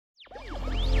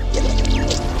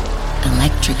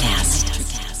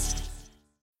NutraCast.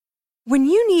 When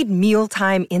you need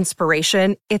mealtime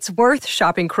inspiration, it's worth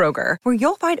shopping Kroger, where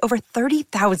you'll find over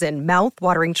 30,000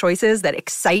 mouth-watering choices that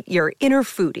excite your inner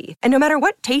foodie. And no matter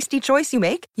what tasty choice you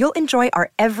make, you'll enjoy our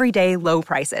everyday low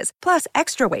prices, plus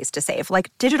extra ways to save,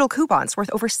 like digital coupons worth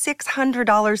over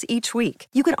 $600 each week.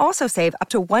 You can also save up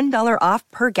to $1 off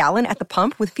per gallon at the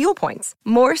pump with fuel points.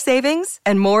 More savings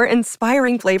and more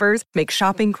inspiring flavors make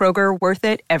shopping Kroger worth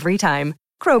it every time.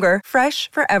 Kroger, fresh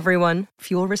for everyone.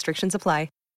 Fuel restrictions apply.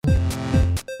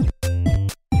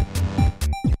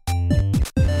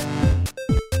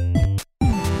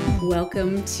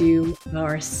 Welcome to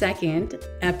our second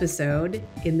episode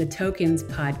in the Tokens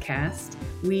podcast.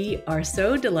 We are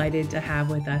so delighted to have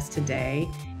with us today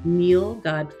Neale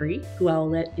Godfrey, who I'll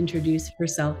let introduce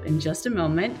herself in just a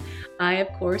moment. I,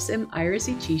 of course, am Iris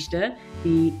Ichishta,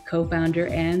 the co-founder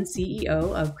and CEO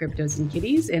of Cryptos and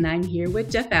Kitties, and I'm here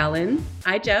with Jeff Allen.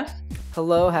 Hi, Jeff.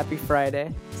 Hello, happy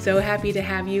Friday. So happy to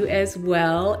have you as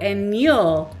well. And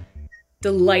Neale,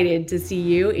 delighted to see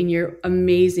you in your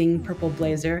amazing purple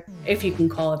blazer, if you can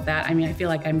call it that. I mean, I feel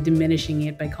like I'm diminishing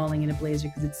it by calling it a blazer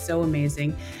because it's so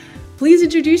amazing. Please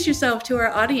introduce yourself to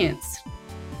our audience.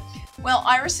 Well,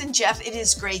 Iris and Jeff, it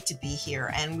is great to be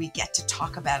here, and we get to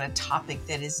talk about a topic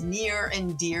that is near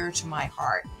and dear to my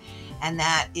heart, and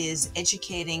that is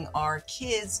educating our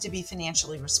kids to be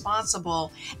financially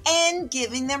responsible and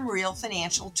giving them real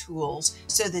financial tools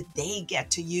so that they get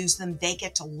to use them, they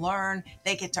get to learn,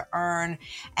 they get to earn,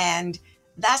 and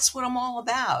that's what I'm all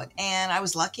about. And I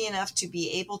was lucky enough to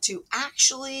be able to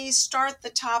actually start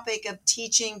the topic of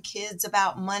teaching kids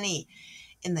about money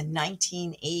in the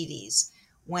 1980s.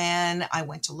 When I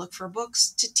went to look for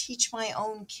books to teach my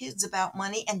own kids about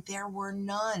money, and there were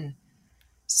none.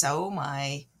 So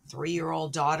my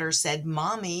 3-year-old daughter said,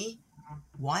 "Mommy,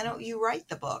 why don't you write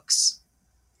the books?"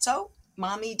 So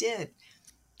Mommy did.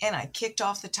 And I kicked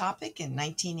off the topic in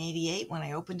 1988 when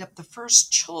I opened up the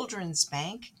first children's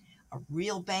bank, a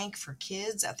real bank for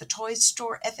kids at the toy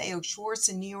store FAO Schwartz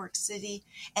in New York City,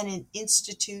 and an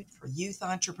institute for youth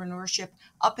entrepreneurship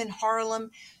up in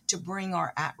Harlem to bring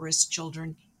our at-risk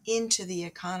children into the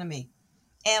economy.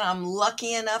 And I'm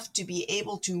lucky enough to be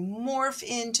able to morph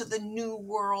into the new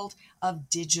world of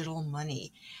digital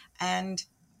money. And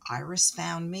Iris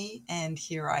found me, and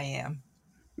here I am.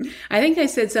 I think I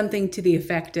said something to the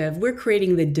effect of, we're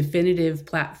creating the definitive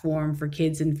platform for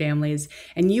kids and families,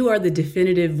 and you are the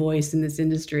definitive voice in this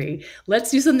industry.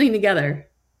 Let's do something together.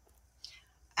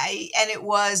 And it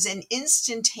was an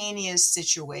instantaneous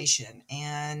situation,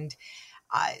 and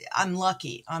I'm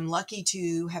lucky. I'm lucky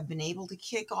to have been able to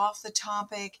kick off the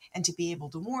topic and to be able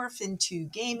to morph into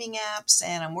gaming apps.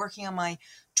 And I'm working on my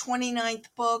 29th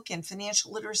book and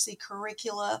financial literacy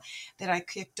curricula that I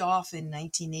kicked off in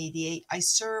 1988. I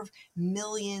serve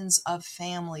millions of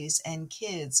families and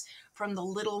kids from the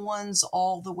little ones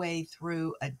all the way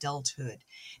through adulthood.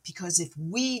 Because if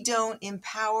we don't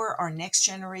empower our next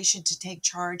generation to take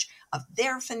charge of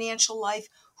their financial life,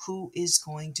 who is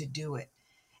going to do it?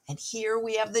 And here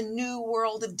we have the new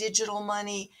world of digital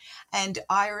money, and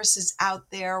Iris is out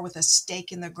there with a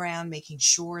stake in the ground, making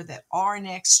sure that our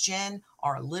next gen,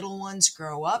 our little ones,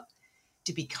 grow up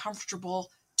to be comfortable,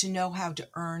 to know how to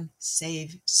earn,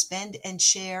 save, spend, and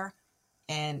share.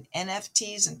 And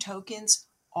NFTs and tokens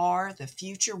are the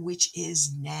future, which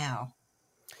is now.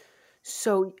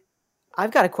 So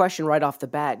I've got a question right off the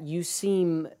bat. You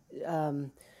seem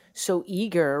so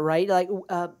eager, right? Like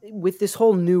with this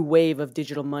whole new wave of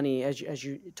digital money, as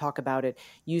you talk about it,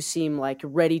 you seem like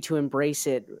ready to embrace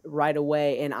it right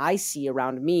away. And I see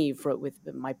around me with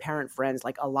my parent friends,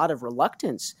 like a lot of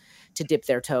reluctance to dip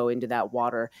their toe into that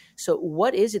water. So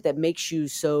what is it that makes you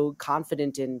so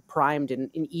confident and primed and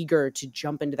eager to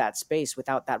jump into that space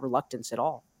without that reluctance at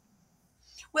all?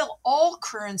 Well, all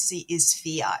currency is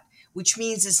fiat, which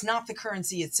means it's not the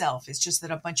currency itself. It's just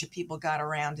that a bunch of people got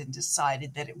around and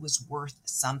decided that it was worth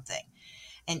something.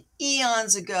 And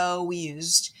eons ago, we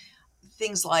used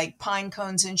things like pine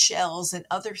cones and shells and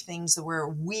other things where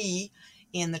we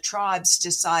in the tribes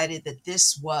decided that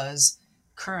this was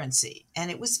currency, and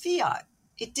it was fiat.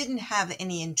 It didn't have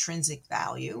any intrinsic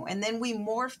value. And then we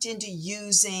morphed into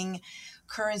using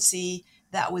currency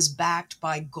that was backed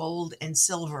by gold and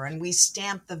silver, and we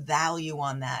stamped the value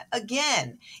on that.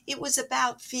 Again, it was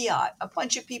about fiat. A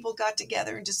bunch of people got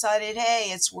together and decided,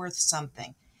 hey, it's worth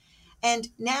something. And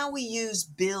now we use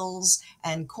bills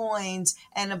and coins,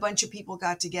 and a bunch of people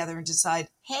got together and decide,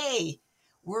 hey,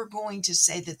 we're going to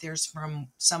say that there's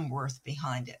some worth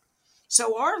behind it.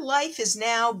 So our life is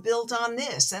now built on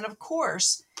this. And of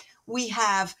course, we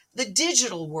have the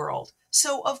digital world.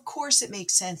 So of course it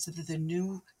makes sense that the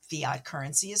new fiat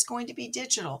currency is going to be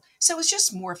digital. So it's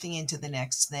just morphing into the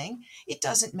next thing. It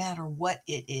doesn't matter what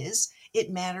it is. It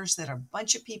matters that a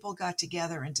bunch of people got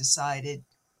together and decided,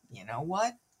 you know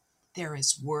what? There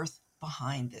is worth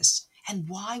behind this. And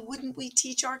why wouldn't we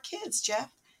teach our kids,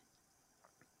 Jeff?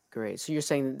 Great. So you're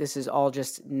saying that this is all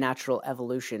just natural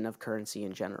evolution of currency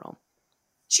in general.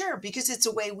 Sure, because it's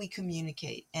a way we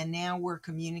communicate. And now we're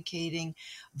communicating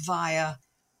via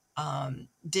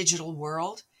digital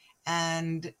world.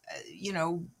 And,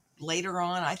 later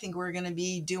on, I think we're going to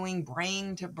be doing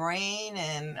brain to brain.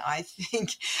 And I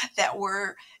think that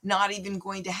we're not even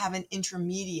going to have an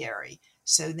intermediary.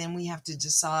 So then we have to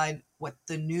decide what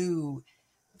the new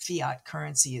fiat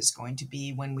currency is going to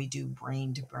be when we do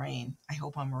brain to brain. I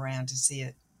hope I'm around to see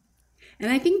it.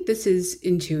 And I think this is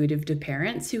intuitive to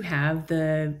parents who have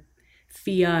the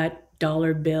fiat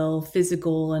dollar bill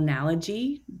physical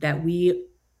analogy that we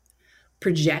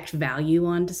project value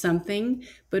onto something.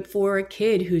 But for a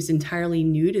kid who's entirely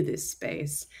new to this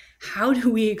space, how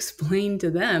do we explain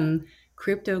to them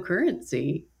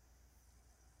cryptocurrency?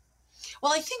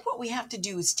 Well, I think what we have to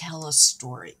do is tell a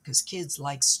story because kids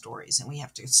like stories. And we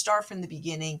have to start from the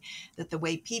beginning that the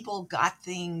way people got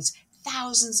things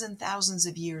thousands and thousands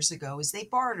of years ago is they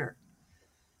bartered.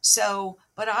 So,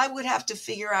 but I would have to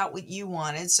figure out what you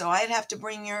wanted. So I'd have to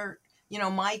bring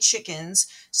my chickens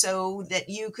so that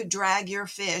you could drag your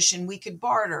fish and we could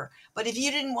barter. But if you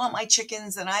didn't want my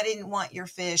chickens and I didn't want your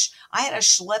fish, I had to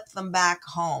schlep them back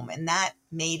home. And that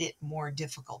made it more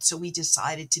difficult. So we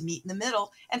decided to meet in the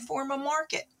middle and form a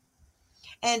market.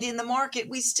 And in the market,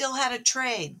 we still had a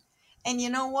trade. And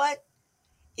you know what?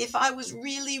 If I was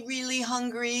really, really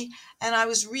hungry and I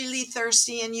was really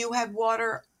thirsty and you had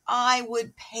water, I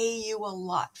would pay you a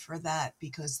lot for that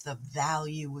because the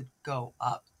value would go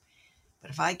up.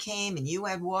 But if I came and you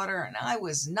had water and I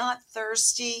was not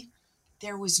thirsty,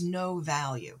 there was no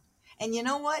value. And you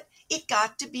know what? It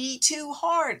got to be too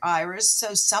hard, Iris.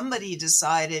 So somebody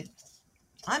decided,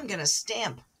 I'm going to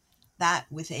stamp that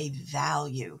with a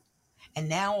value. And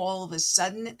now all of a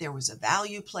sudden there was a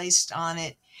value placed on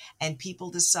it. And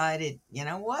people decided, you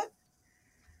know what?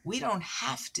 We don't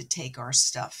have to take our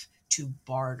stuff to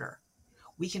barter.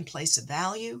 We can place a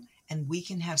value and we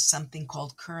can have something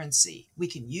called currency. We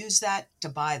can use that to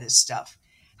buy this stuff.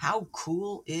 How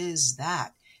cool is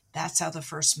that? That's how the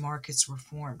first markets were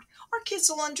formed. Our kids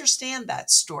will understand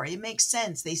that story. It makes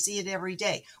sense. They see it every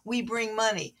day. We bring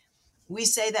money. We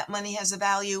say that money has a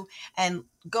value and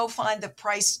go find the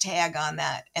price tag on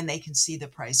that and they can see the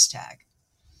price tag.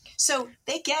 So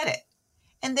they get it.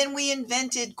 And then we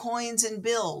invented coins and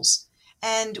bills.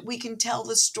 And we can tell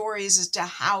the stories as to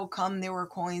how come there were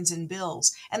coins and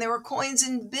bills. And there were coins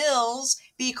and bills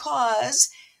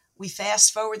because we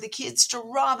fast forward the kids to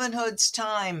Robin Hood's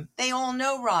time. They all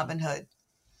know Robin Hood.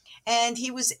 And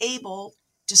he was able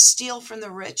to steal from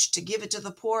the rich to give it to the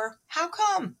poor. How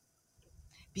come?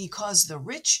 Because the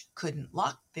rich couldn't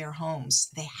lock their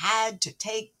homes. They had to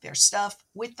take their stuff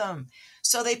with them.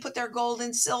 So they put their gold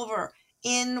and silver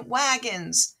in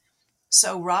wagons.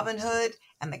 So Robin Hood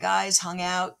and the guys hung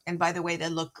out. And by the way, they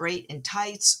looked great in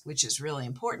tights, which is really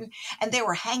important. And they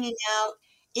were hanging out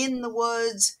in the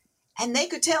woods. And they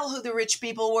could tell who the rich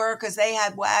people were because they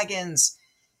had wagons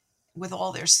with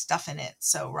all their stuff in it.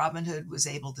 So Robin Hood was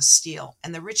able to steal.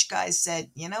 And the rich guys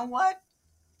said, you know what?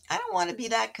 I don't want to be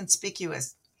that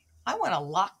conspicuous. I want to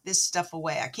lock this stuff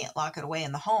away. I can't lock it away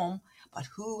in the home. But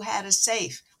who had a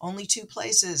safe? Only two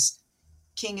places.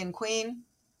 King and queen.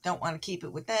 Don't want to keep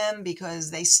it with them because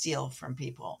they steal from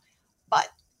people. But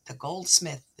the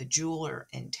goldsmith, the jeweler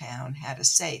in town, had a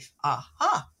safe.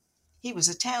 Aha! He was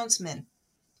a townsman.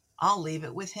 I'll leave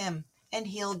it with him, and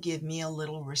he'll give me a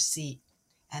little receipt.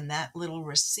 And that little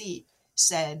receipt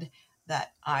said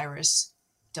that Iris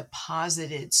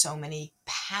deposited so many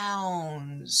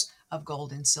pounds of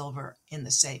gold and silver in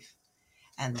the safe.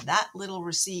 And that little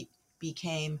receipt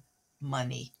became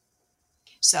money.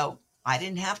 So I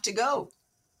didn't have to go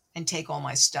and take all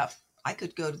my stuff. I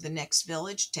could go to the next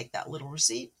village, take that little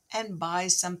receipt, and buy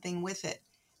something with it.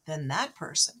 Then that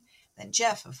person, then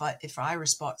Jeff, if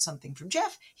Iris bought something from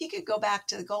Jeff, he could go back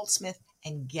to the goldsmith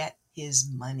and get his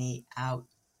money out.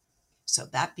 So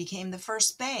that became the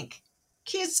first bank.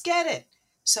 Kids get it.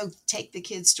 So take the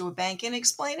kids to a bank and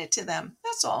explain it to them.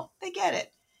 That's all. They get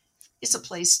it. It's a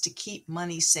place to keep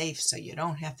money safe so you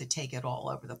don't have to take it all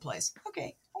over the place.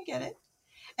 Okay, I get it.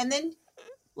 And then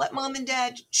let mom and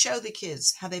dad show the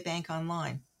kids how they bank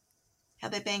online, how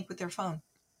they bank with their phone,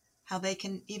 how they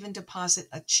can even deposit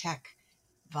a check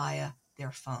via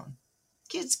their phone.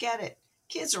 Kids get it.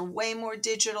 Kids are way more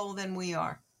digital than we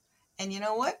are. And you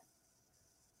know what?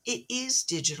 It is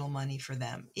digital money for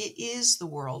them. It is the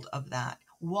world of that.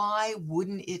 Why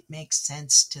wouldn't it make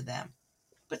sense to them?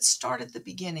 But start at the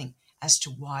beginning as to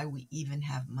why we even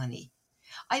have money.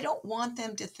 I don't want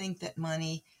them to think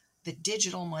that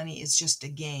digital money is just a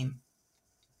game.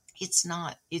 It's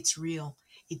not. It's real.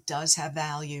 It does have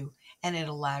value and it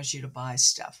allows you to buy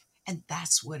stuff. And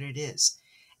that's what it is.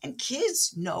 And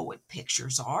kids know what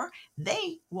pictures are.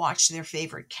 They watch their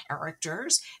favorite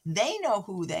characters. They know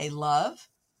who they love.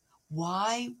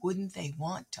 Why wouldn't they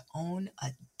want to own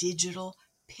a digital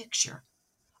picture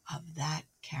of that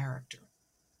character?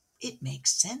 It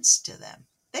makes sense to them.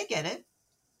 They get it.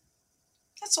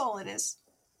 That's all it is.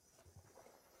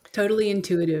 Totally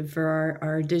intuitive for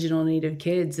our digital native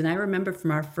kids. And I remember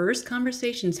from our first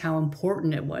conversations how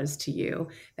important it was to you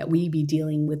that we be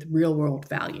dealing with real world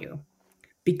value,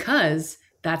 because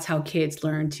that's how kids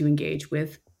learn to engage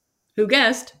with, who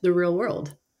guessed, the real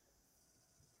world.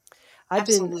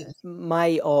 Absolutely.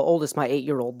 My oldest, my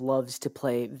 8-year-old, loves to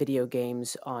play video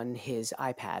games on his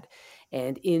iPad.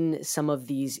 And in some of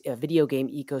these video game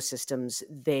ecosystems,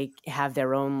 they have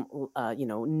their own,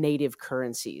 native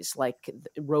currencies, like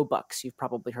Robux, you've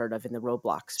probably heard of in the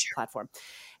Roblox platform.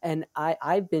 And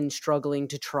I've been struggling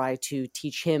to try to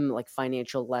teach him like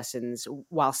financial lessons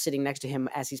while sitting next to him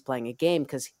as he's playing a game,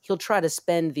 because he'll try to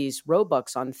spend these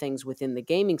Robux on things within the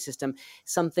gaming system.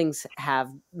 Some things have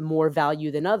more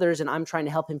value than others, and I'm trying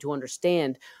to help him to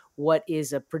understand what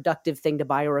is a productive thing to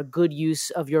buy or a good use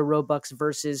of your Robux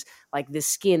versus like this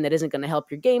skin that isn't going to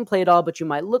help your gameplay at all, but you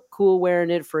might look cool wearing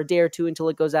it for a day or two until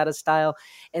it goes out of style.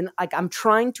 And like I'm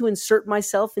trying to insert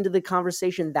myself into the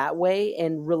conversation that way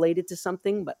and relate it to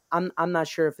something, but I'm not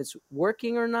sure if it's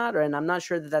working or not, and I'm not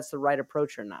sure that that's the right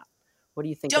approach or not. What do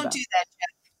you think Don't about? do that,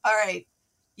 Jeff. All right.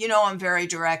 You know, I'm very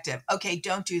directive. Okay,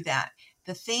 don't do that.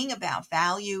 The thing about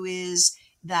value is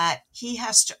that he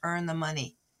has to earn the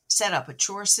money, set up a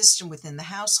chore system within the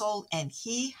household, and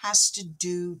he has to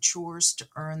do chores to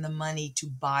earn the money to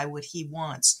buy what he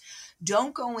wants.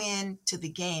 Don't go into the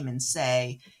game and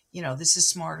say, this is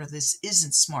smart or this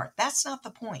isn't smart. That's not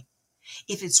the point.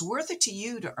 If it's worth it to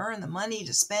you to earn the money,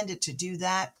 to spend it, to do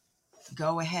that,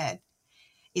 go ahead.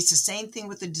 It's the same thing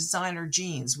with the designer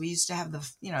jeans. We used to have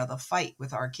the fight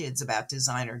with our kids about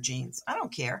designer jeans. I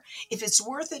don't care. If it's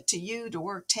worth it to you to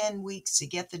work 10 weeks to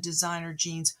get the designer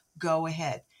jeans, go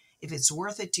ahead. If it's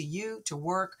worth it to you to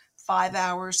work 5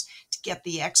 hours to get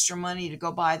the extra money to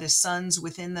go buy the suns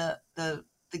within the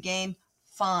game,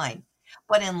 fine.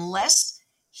 But unless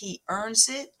he earns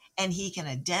it and he can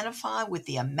identify with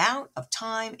the amount of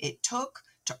time it took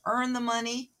to earn the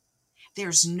money,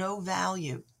 there's no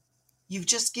value. You've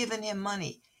just given him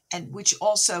money, and which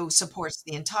also supports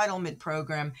the entitlement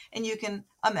program. And you can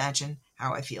imagine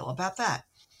how I feel about that.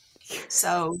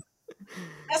 So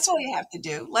that's all you have to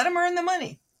do. Let him earn the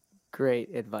money.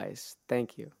 Great advice.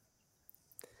 Thank you.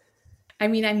 I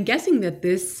mean, I'm guessing that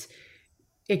this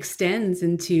extends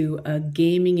into a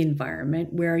gaming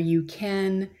environment where you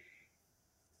can,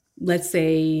 let's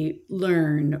say,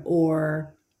 learn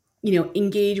or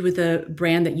engage with a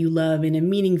brand that you love in a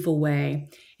meaningful way.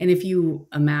 And if you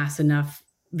amass enough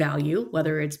value,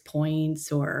 whether it's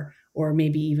points or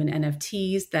maybe even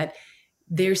NFTs, that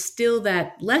there's still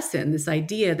that lesson, this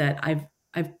idea that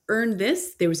I've earned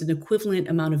this. There was an equivalent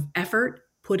amount of effort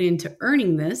put into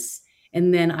earning this,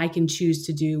 and then I can choose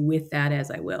to do with that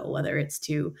as I will, whether it's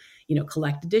to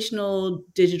collect additional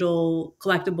digital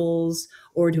collectibles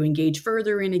or to engage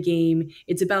further in a game.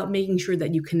 It's about making sure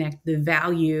that you connect the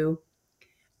value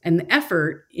and the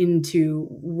effort into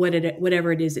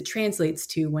whatever it is it translates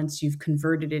to once you've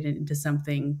converted it into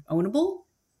something ownable.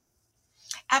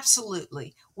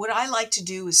 Absolutely. What I like to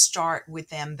do is start with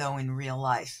them, though, in real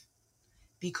life,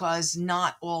 because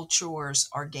not all chores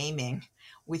are gaming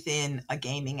within a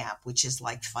gaming app, which is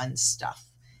like fun stuff.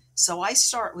 So I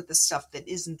start with the stuff that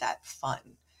isn't that fun,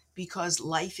 because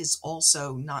life is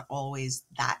also not always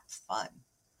that fun.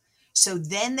 So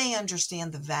then they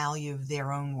understand the value of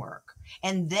their own work.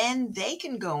 And then they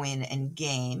can go in and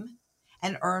game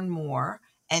and earn more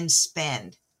and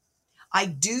spend. I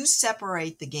do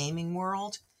separate the gaming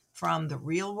world from the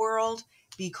real world,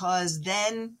 because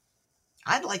then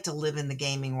I'd like to live in the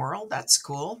gaming world. That's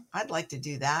cool. I'd like to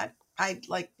do that. I'd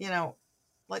like,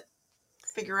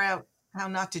 figure out how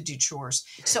not to do chores.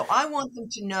 So I want them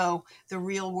to know the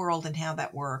real world and how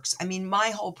that works. I mean, my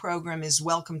whole program is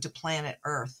Welcome to Planet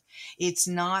Earth. It's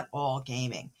not all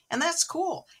gaming. And that's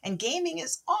cool. And gaming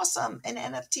is awesome. And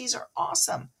NFTs are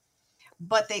awesome.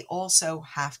 But they also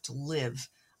have to live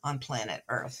on planet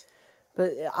Earth.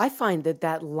 But I find that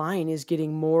that line is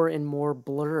getting more and more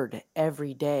blurred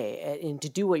every day. And to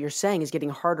do what you're saying is getting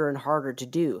harder and harder to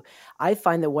do. I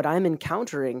find that what I'm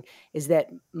encountering is that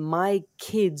my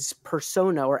kid's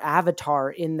persona or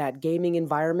avatar in that gaming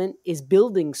environment is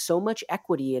building so much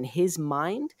equity in his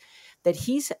mind that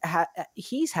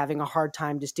he's having a hard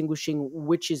time distinguishing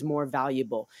which is more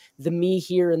valuable, the me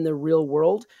here in the real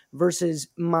world versus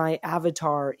my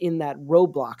avatar in that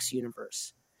Roblox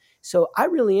universe. So I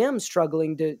really am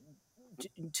struggling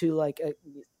to like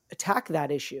attack that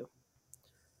issue.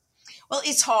 Well,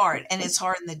 it's hard, and it's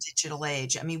hard in the digital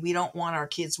age. I mean, we don't want our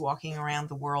kids walking around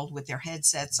the world with their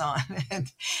headsets on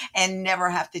and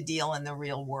never have to deal in the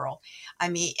real world. I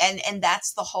mean, and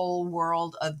that's the whole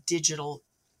world of digital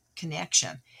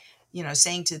connection. You know,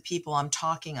 saying to the people, I'm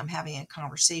having a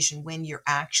conversation, when you're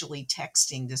actually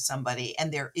texting to somebody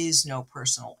and there is no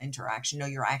personal interaction. No,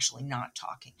 you're actually not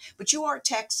talking, but you are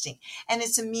texting, and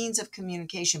it's a means of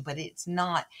communication, but it's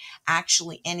not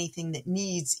actually anything that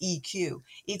needs EQ.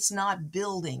 It's not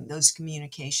building those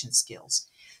communication skills.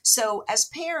 So as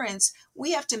parents,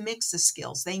 we have to mix the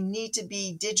skills. They need to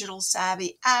be digital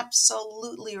savvy,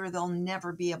 absolutely, or they'll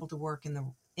never be able to work in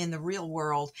the real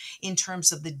world in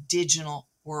terms of the digital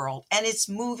world. And it's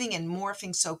moving and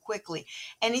morphing so quickly.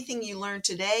 Anything you learn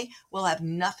today will have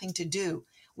nothing to do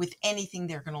with anything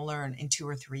they're going to learn in 2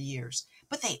 or 3 years.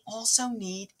 But they also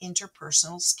need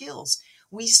interpersonal skills.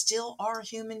 We still are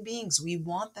human beings. We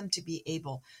want them to be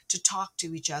able to talk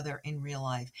to each other in real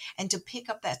life and to pick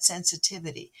up that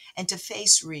sensitivity and to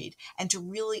face read and to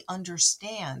really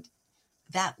understand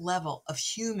that level of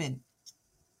human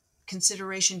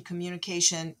consideration,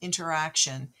 communication,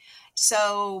 interaction.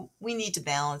 So we need to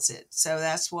balance it. So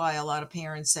that's why a lot of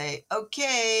parents say,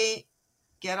 okay,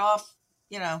 get off,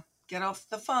 get off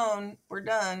the phone. We're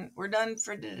done. We're done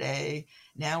for today.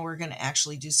 Now we're going to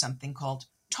actually do something called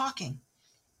talking.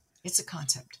 It's a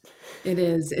concept. It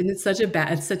is. And it's such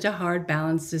a hard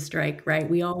balance to strike, right?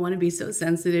 We all want to be so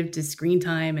sensitive to screen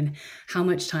time and how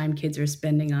much time kids are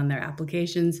spending on their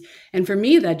applications. And for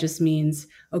me, that just means,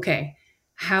 okay,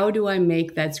 how do I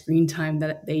make that screen time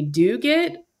that they do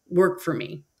get work for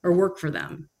me or work for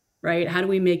them, right? How do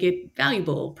we make it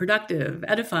valuable, productive,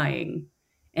 edifying,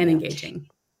 and engaging?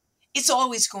 It's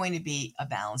always going to be a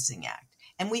balancing act.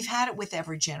 And we've had it with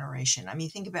every generation. I mean,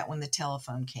 think about when the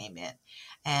telephone came in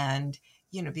and,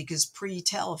 because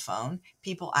pre-telephone,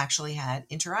 people actually had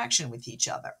interaction with each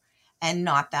other and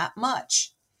not that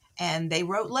much. And they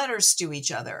wrote letters to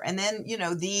each other. And then,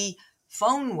 the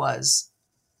phone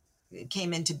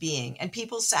came into being and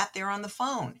people sat there on the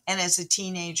phone. And as a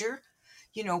teenager,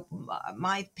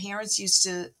 my parents used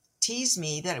to tease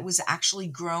me that it was actually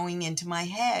growing into my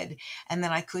head and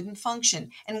that I couldn't function.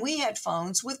 And we had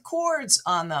phones with cords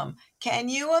on them. Can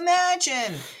you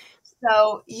imagine?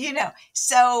 So,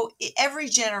 so every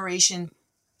generation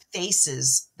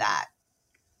faces that.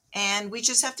 And we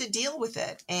just have to deal with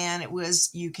it. And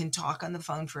you can talk on the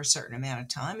phone for a certain amount of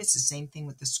time. It's the same thing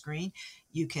with the screen.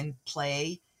 You can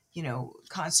play,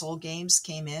 console games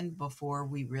came in before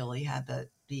we really had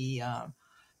the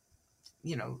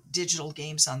digital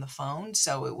games on the phone.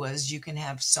 So it was, you can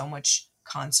have so much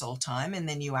console time and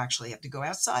then you actually have to go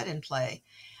outside and play.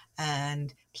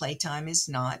 And playtime is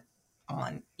not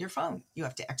on your phone. You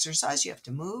have to exercise, you have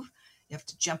to move, you have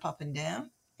to jump up and down.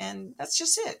 And that's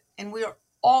just it. And we are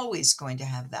always going to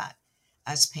have that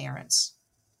as parents.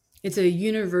 It's a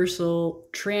universal,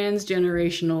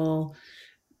 transgenerational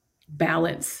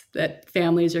balance that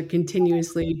families are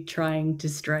continuously trying to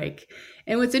strike.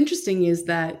 And what's interesting is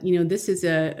that, this is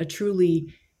a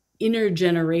truly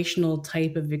intergenerational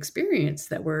type of experience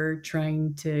that we're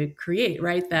trying to create,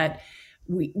 right? That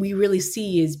we really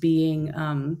see as being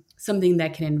something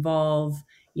that can involve,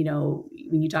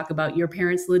 when you talk about your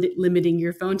parents limiting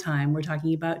your phone time, we're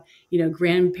talking about,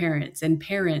 grandparents and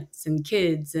parents and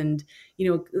kids and,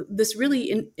 this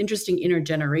really interesting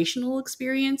intergenerational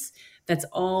experience that's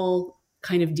all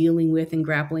kind of dealing with and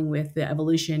grappling with the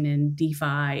evolution in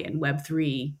DeFi and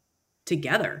Web3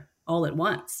 together all at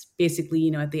once,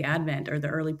 basically, at the advent or the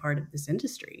early part of this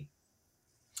industry.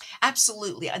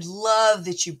 Absolutely. I love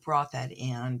that you brought that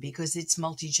in because it's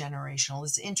multi-generational,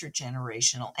 it's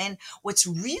intergenerational. And what's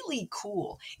really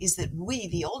cool is that we,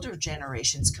 the older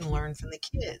generations, can learn from the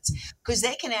kids because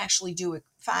they can actually do it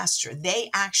faster. They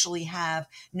actually have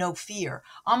no fear.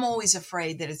 I'm always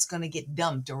afraid that it's going to get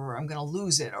dumped or I'm going to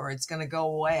lose it or it's going to go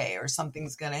away or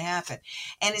something's going to happen.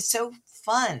 And it's so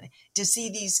fun to see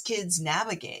these kids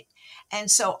navigate. And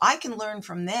so I can learn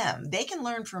from them. They can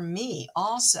learn from me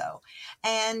also.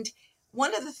 And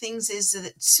one of the things is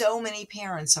that so many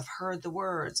parents have heard the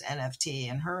words NFT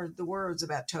and heard the words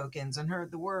about tokens and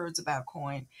heard the words about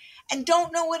coin and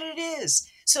don't know what it is.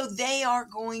 So they are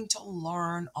going to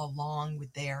learn along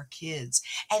with their kids,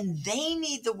 and they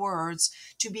need the words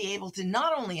to be able to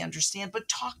not only understand, but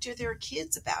talk to their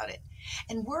kids about it.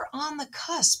 And we're on the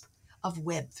cusp of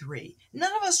Web3.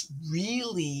 None of us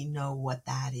really know what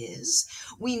that is.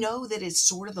 We know that it's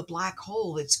sort of the black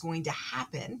hole that's going to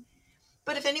happen.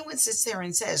 But if anyone sits there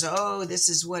and says, oh, this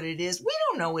is what it is, we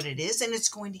don't know what it is, and it's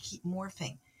going to keep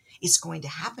morphing. It's going to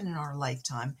happen in our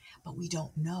lifetime, but we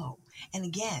don't know. And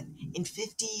again, in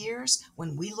 50 years,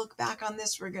 when we look back on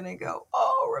this, we're going to go,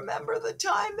 oh, remember the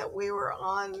time that we were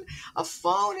on a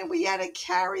phone and we had to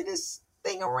carry this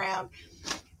thing around?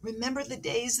 Remember the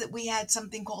days that we had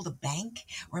something called a bank?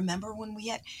 Remember when we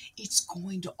had, it's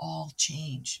going to all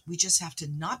change. We just have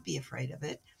to not be afraid of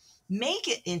it, make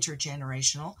it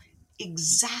intergenerational,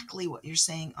 exactly what you're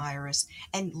saying, Iris,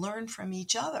 and learn from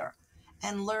each other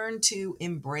and learn to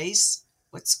embrace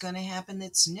what's going to happen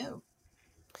that's new.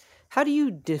 How do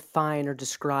you define or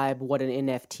describe what an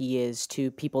NFT is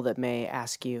to people that may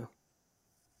ask you?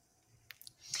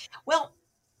 Well,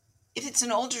 if it's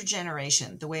an older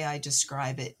generation, the way I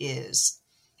describe it is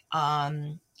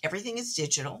everything is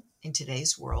digital in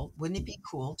today's world. Wouldn't it be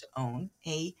cool to own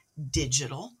a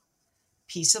digital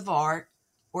piece of art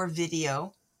or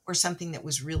video or something that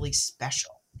was really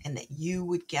special and that you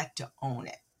would get to own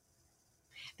it?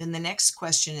 Then the next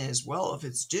question is, well, if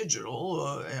it's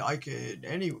digital,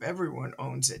 everyone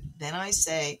owns it. Then I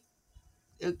say,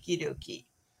 okie dokie.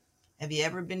 Have you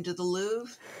ever been to the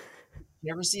Louvre?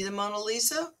 You ever see the Mona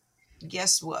Lisa?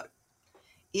 Guess what?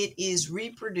 It is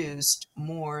reproduced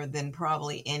more than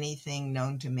probably anything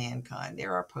known to mankind.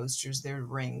 There are posters, there are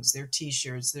rings, there are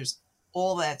t-shirts, there's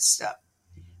all that stuff.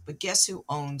 But guess who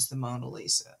owns the Mona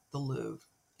Lisa? The Louvre.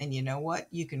 And you know what?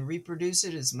 You can reproduce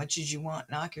it as much as you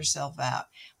want, knock yourself out.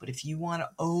 But if you want to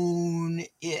own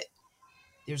it,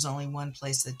 there's only one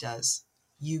place that does.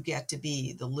 You get to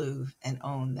be the Louvre and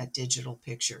own that digital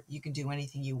picture. You can do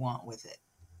anything you want with it.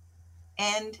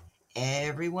 And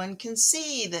everyone can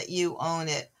see that you own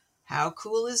it. How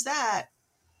cool is that?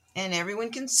 And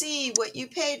everyone can see what you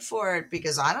paid for it,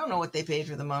 because I don't know what they paid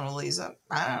for the Mona Lisa.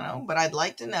 I don't know, but I'd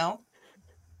like to know.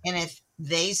 And if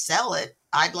they sell it,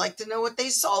 I'd like to know what they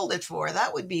sold it for.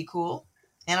 That would be cool.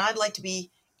 And I'd like to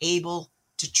be able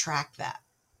to track that.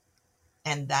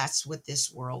 And that's what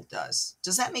this world does.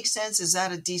 Does that make sense? Is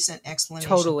that a decent explanation?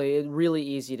 Totally. It's really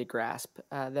easy to grasp.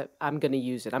 That I'm going to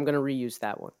use it. I'm going to reuse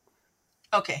that one.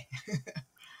 Okay.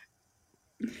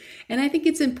 And I think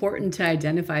it's important to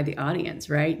identify the audience,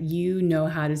 right? You know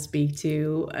how to speak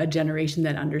to a generation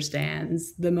that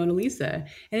understands the Mona Lisa.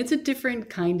 And it's a different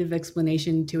kind of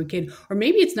explanation to a kid. Or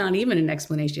maybe it's not even an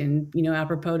explanation,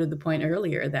 apropos to the point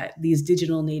earlier that these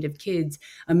digital native kids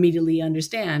immediately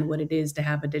understand what it is to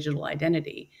have a digital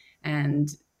identity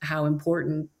and how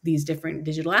important these different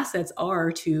digital assets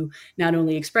are to not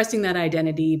only expressing that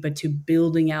identity, but to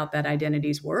building out that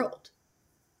identity's world.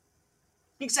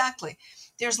 Exactly.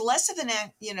 There's less of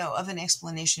an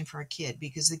explanation for a kid,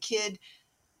 because the kid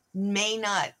may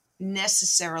not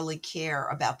necessarily care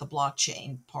about the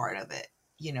blockchain part of it,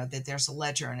 that there's a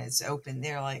ledger and it's open.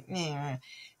 They're like,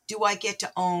 do I get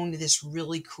to own this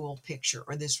really cool picture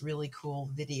or this really cool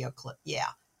video clip? Yeah.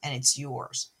 And it's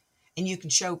yours. And you can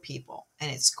show people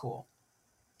and it's cool.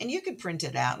 And you can print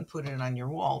it out and put it on your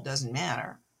wall. Doesn't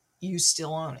matter. You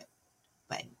still own it.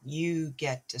 But you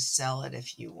get to sell it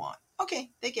if you want. Okay,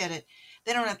 they get it.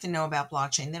 They don't have to know about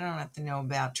blockchain. They don't have to know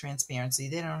about transparency.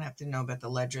 They don't have to know about the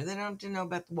ledger. They don't have to know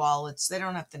about the wallets. They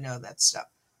don't have to know that stuff.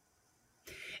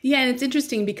 Yeah, and it's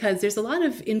interesting because there's a lot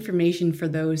of information for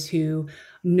those who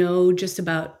know just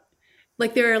about,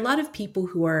 like there are a lot of people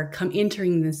who are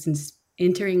entering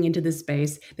into this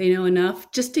space. They know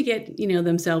enough just to get,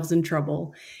 themselves in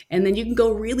trouble. And then you can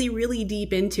go really, really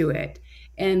deep into it.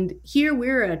 And here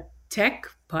we're a tech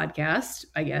podcast,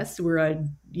 I guess. We're a,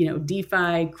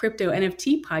 DeFi, crypto,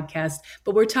 NFT podcast,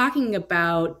 but we're talking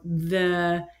about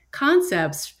the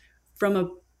concepts from a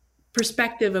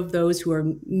perspective of those who are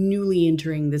newly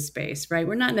entering this space, right?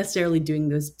 We're not necessarily doing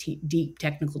those deep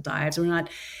technical dives. We're not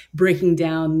breaking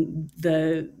down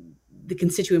the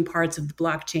constituent parts of the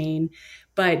blockchain,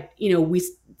 but, we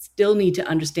still need to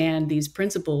understand these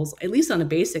principles, at least on a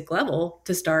basic level,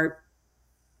 to start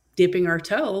dipping our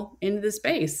toe into the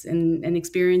space and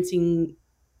experimenting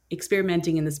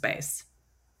in the space.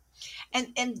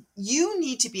 And you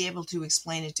need to be able to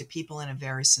explain it to people in a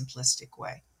very simplistic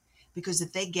way, because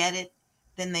if they get it,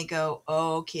 then they go,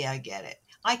 oh, okay, I get it.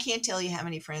 I can't tell you how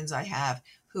many friends I have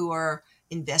who are,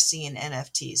 investing in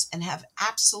NFTs and have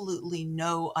absolutely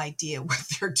no idea what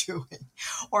they're doing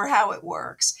or how it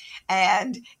works.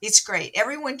 And it's great.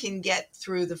 Everyone can get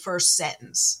through the first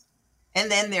sentence and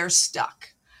then they're stuck.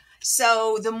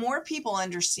 So the more people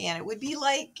understand, it would be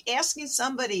like asking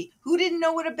somebody who didn't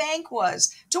know what a bank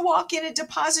was to walk in and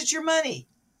deposit your money.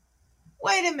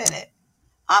 Wait a minute.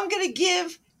 I'm going to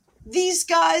give these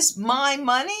guys my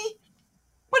money?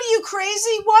 What are you,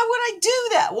 crazy? Why would I do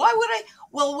that? Why would I?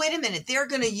 Well, wait a minute. They're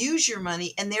going to use your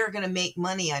money and they're going to make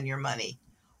money on your money.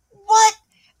 What?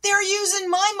 They're using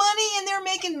my money and they're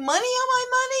making money on my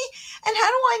money? And how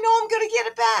do I know I'm going to get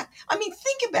it back? I mean,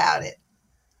 think about it.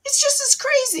 It's just as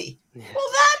crazy. Yeah. Well,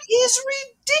 that is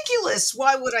ridiculous.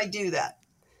 Why would I do that?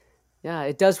 Yeah,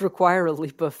 it does require a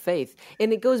leap of faith.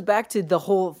 And it goes back to the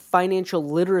whole financial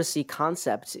literacy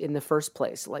concept in the first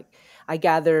place. Like, I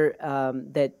gather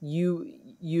that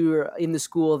you're in the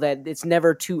school that it's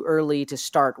never too early to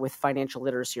start with financial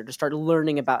literacy or to start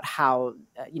learning about how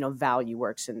value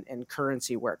works and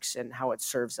currency works and how it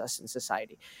serves us in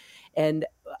society. And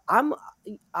I'm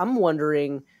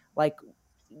wondering, like,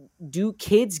 do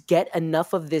kids get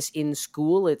enough of this in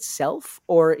school itself,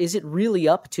 or is it really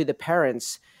up to the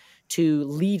parents to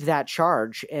lead that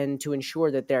charge and to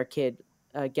ensure that their kid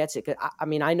gets it? I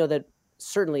mean, I know that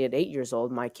certainly at 8 years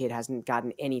old, my kid hasn't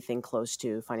gotten anything close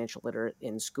to financial literate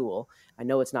in school. I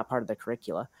know it's not part of the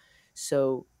curricula.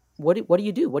 So what do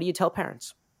you do? What do you tell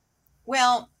parents?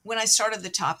 Well, when I started the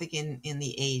topic in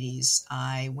the 80s,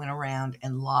 I went around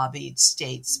and lobbied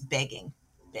states begging.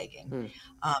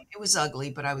 It was ugly,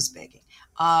 but I was begging.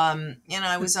 And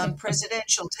I was on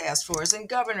presidential task force and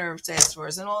governor task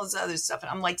force and all this other stuff. And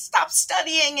I'm like, stop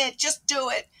studying it. Just do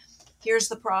it. Here's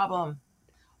the problem.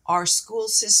 Our school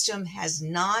system has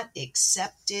not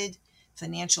accepted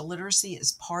financial literacy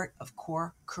as part of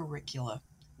core curricula.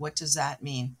 What does that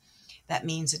mean? That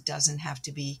means it doesn't have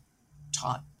to be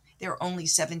taught. There are only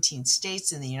 17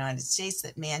 states in the United States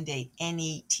that mandate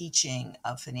any teaching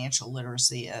of financial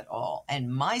literacy at all.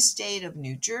 And my state of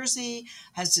New Jersey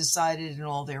has decided in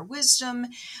all their wisdom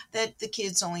that the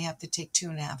kids only have to take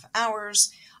 2.5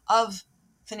 hours of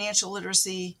financial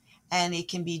literacy, and it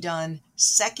can be done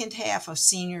second half of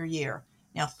senior year.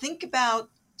 Now think about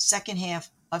second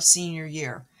half of senior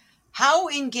year. How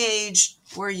engaged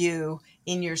were you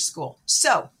in your school?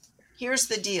 So here's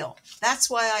the deal. That's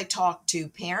why I talk to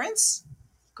parents,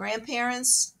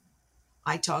 grandparents.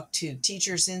 I talk to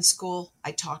teachers in school.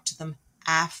 I talk to them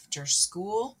after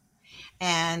school.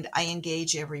 And I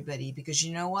engage everybody because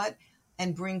you know what?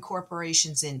 And bring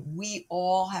corporations in. We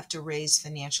all have to raise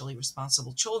financially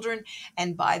responsible children.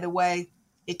 And by the way,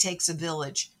 it takes a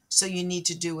village. So you need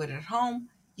to do it at home.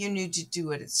 You need to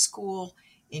do it at school,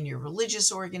 in your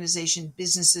religious organization,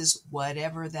 businesses,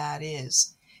 whatever that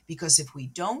is. Because if we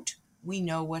don't, we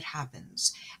know what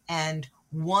happens. And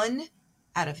 1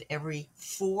 out of every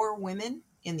 4 women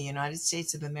in the United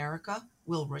States of America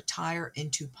will retire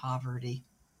into poverty.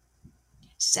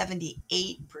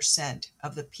 78%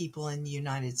 of the people in the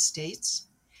United States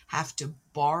have to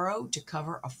borrow to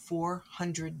cover a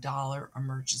 $400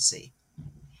 emergency.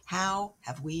 How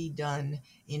have we done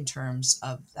in terms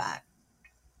of that?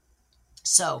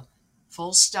 So,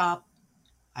 full stop.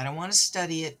 I don't want to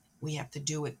study it. We have to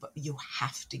do it, but you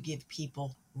have to give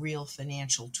people real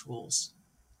financial tools.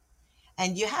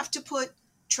 And you have to put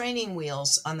training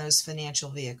wheels on those financial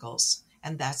vehicles.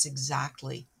 And that's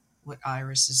exactly what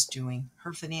Iris is doing.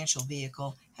 Her financial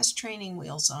vehicle has training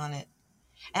wheels on it.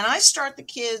 And I start the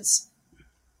kids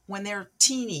when they're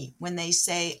teeny, when they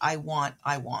say, I want.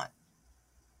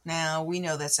 Now, we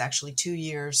know that's actually 2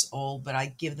 years old, but I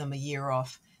give them a year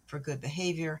off for good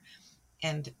behavior.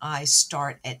 And I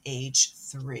start at age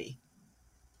 3.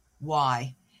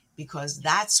 Why? Because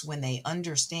that's when they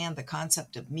understand the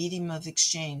concept of medium of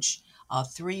exchange. A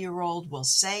 3-year-old will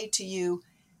say to you,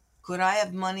 could I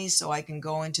have money so I can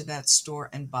go into that store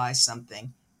and buy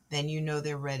something? Then you know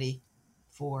they're ready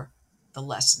for the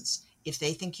lessons. If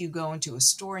they think you go into a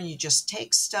store and you just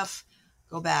take stuff,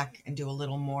 go back and do a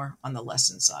little more on the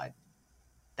lesson side.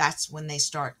 That's when they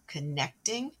start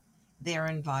connecting their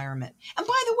environment. And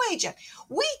by the way, Jeff,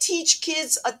 we teach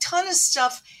kids a ton of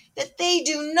stuff that they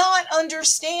do not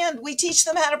understand. We teach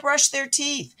them how to brush their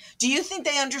teeth. Do you think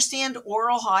they understand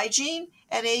oral hygiene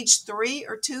at age 3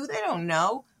 or 2? They don't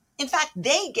know. In fact,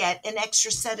 they get an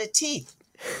extra set of teeth.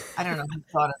 I don't know who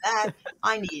thought of that.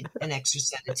 I need an extra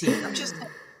set of teeth. I'm just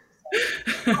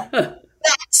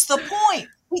That's the point.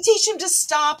 We teach them to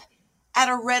stop at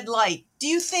a red light. Do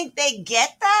you think they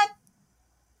get that?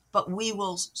 But we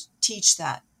will teach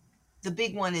that. The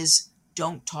big one is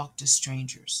don't talk to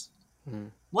strangers.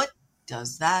 What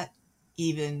does that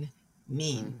even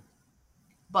mean?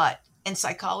 And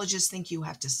psychologists think you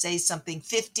have to say something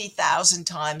 50,000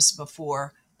 times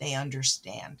before they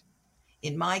understand.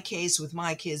 In my case, with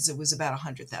my kids, it was about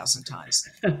 100,000 times.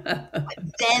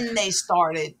 Then they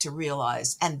started to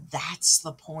realize, and that's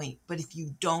the point. But if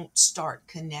you don't start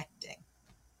connecting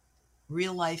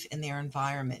real life and their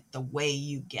environment, the way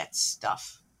you get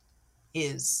stuff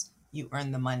is you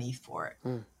earn the money for it.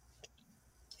 Mm.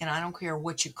 And I don't care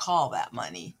what you call that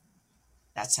money.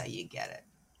 That's how you get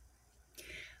it.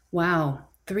 Wow.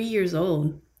 3 years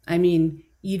old. I mean,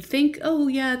 you'd think, oh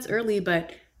yeah, it's early,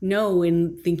 but no,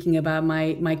 in thinking about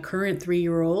my current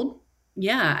 3-year-old,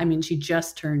 yeah, I mean, she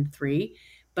just turned 3,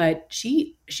 but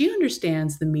she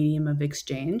understands the medium of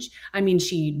exchange. I mean,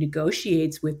 she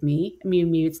negotiates with me. I mean,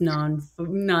 maybe it's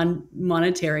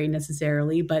non-monetary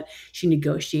necessarily, but she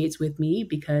negotiates with me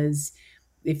because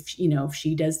if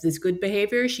she does this good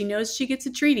behavior, she knows she gets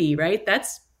a treaty, right?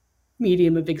 That's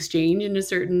medium of exchange in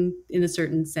a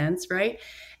certain sense, right?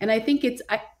 And I think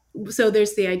so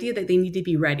there's the idea that they need to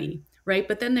be ready, right?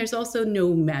 But then there's also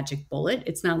no magic bullet.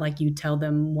 It's not like you tell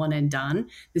them one and done.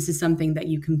 This is something that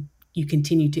you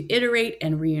continue to iterate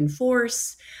and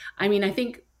reinforce. I mean, I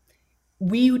think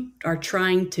we are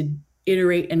trying to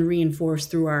iterate and reinforce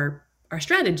through our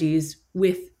strategies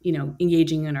with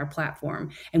engaging in our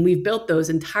platform, and we've built those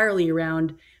entirely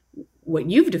around what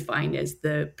you've defined as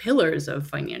the pillars of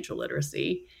financial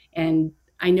literacy. And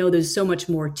I know there's so much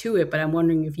more to it, but I'm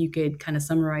wondering if you could kind of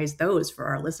summarize those for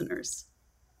our listeners.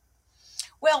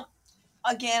 Well,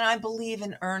 again, I believe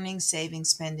in earning, saving,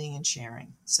 spending, and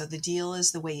sharing. So the deal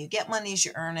is the way you get money is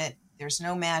you earn it. There's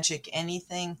no magic,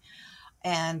 anything.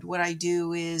 And what I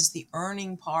do is the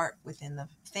earning part within the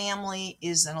family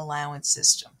is an allowance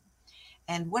system.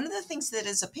 And one of the things that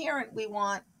as a parent we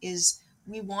want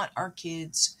our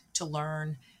kids to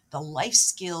learn the life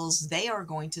skills they are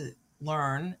going to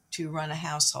learn to run a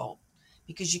household,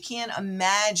 because you can't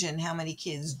imagine how many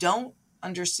kids don't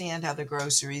understand how the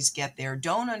groceries get there,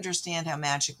 don't understand how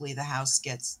magically the house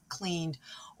gets cleaned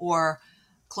or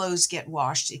clothes get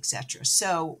washed, etc.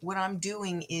 So what I'm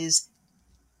doing is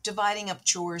dividing up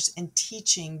chores and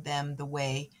teaching them the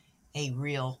way a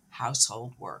real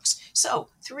household works. So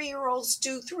 3-year-olds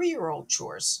do 3-year-old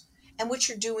chores. And what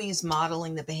you're doing is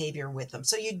modeling the behavior with them.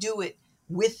 So you do it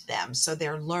with them. So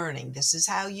they're learning. This is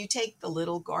how you take the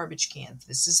little garbage cans.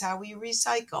 This is how we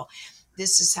recycle.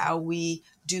 This is how we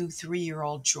do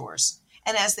 3-year-old chores.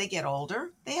 And as they get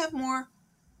older, they have more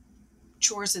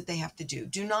chores that they have to do.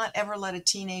 Do not ever let a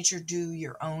teenager do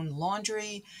your own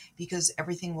laundry, because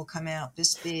everything will come out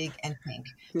this big and pink.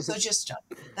 So just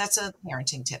don't. That's a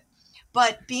parenting tip.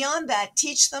 But beyond that,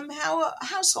 teach them how a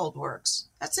household works.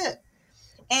 That's it.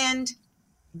 And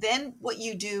then what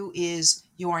you do is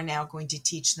you are now going to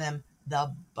teach them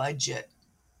the budget.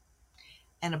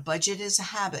 And a budget is a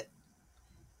habit.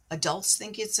 Adults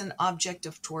think it's an object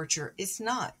of torture. It's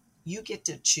not. You get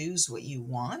to choose what you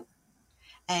want,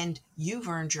 and you've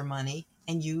earned your money,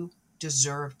 and you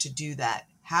deserve to do that.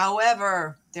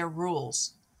 However, there are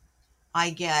rules.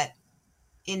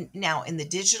 In the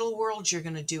digital world, you're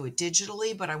going to do it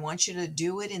digitally, but I want you to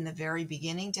do it in the very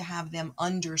beginning to have them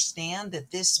understand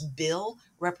that this bill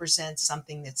represents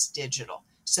something that's digital.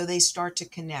 So they start to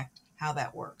connect how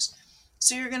that works.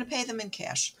 So you're going to pay them in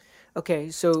cash. Okay,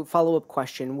 so follow-up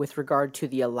question with regard to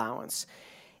the allowance.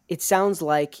 It sounds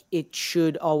like it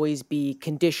should always be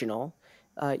conditional.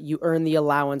 You earn the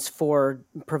allowance for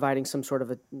providing some sort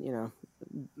of a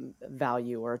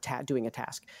value or doing a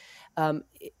task.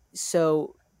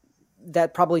 So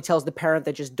that probably tells the parent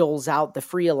that just doles out the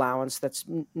free allowance. That's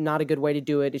not a good way to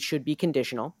do it. It should be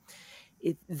conditional.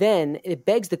 Then it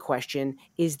begs the question,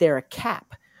 is there a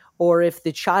cap? Or if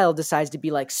the child decides to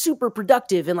be like super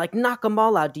productive and like knock them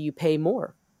all out, do you pay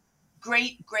more?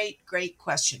 Great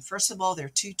question. First of all, there are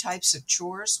 2 types of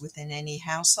chores within any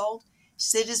household.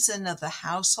 Citizen of the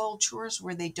household chores,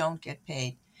 where they don't get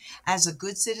paid. As a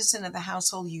good citizen of the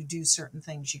household, you do certain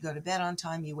things. You go to bed on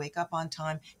time, you wake up on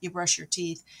time, you brush your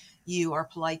teeth, you are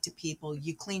polite to people,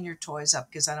 you clean your toys up,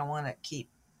 because I don't want to keep,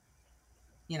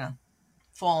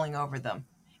 falling over them.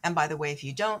 And by the way, if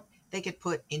you don't, they get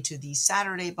put into the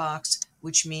Saturday box,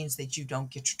 which means that you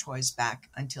don't get your toys back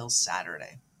until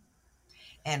Saturday.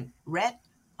 And Rhett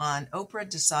on Oprah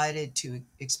decided to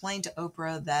explain to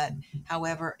Oprah that,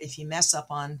 however, if you mess up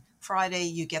on Friday,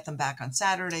 you get them back on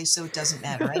Saturday, so it doesn't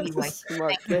matter anyway.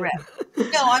 Thank you, Rhett.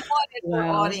 No, I wanted our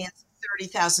audience of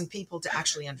 30,000 people to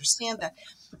actually understand that.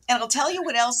 And I'll tell you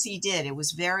what else he did. It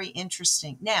was very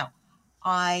interesting. Now,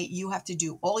 you have to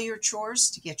do all your chores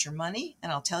to get your money,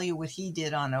 and I'll tell you what he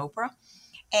did on Oprah.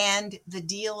 And the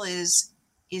deal is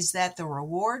that the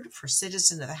reward for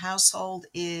citizen of the household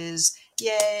is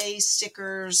Yay,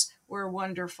 stickers, we're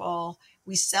wonderful.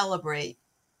 We celebrate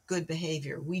good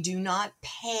behavior. We do not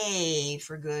pay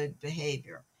for good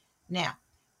behavior. Now,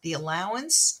 the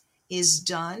allowance is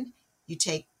done. You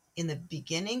take in the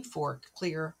beginning 4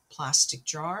 clear plastic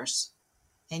jars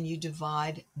and you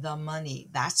divide the money.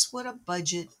 That's what a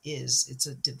budget is. It's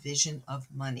a division of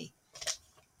money.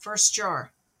 First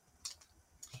jar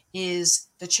is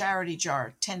the charity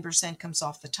jar. 10% comes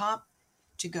off the top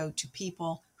to go to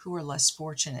people who are less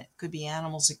fortunate. It could be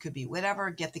animals, it could be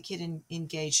whatever. Get the kid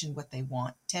engaged in what they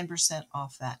want. 10%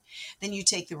 off that. Then you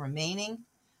take the remaining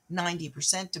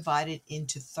 90%, divided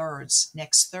into thirds.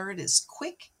 Next third is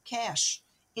quick cash,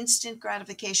 instant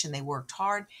gratification. They worked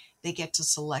hard. They get to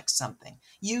select something.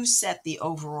 You set the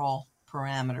overall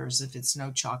parameters. If it's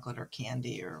no chocolate or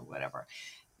candy or whatever,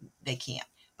 they can't.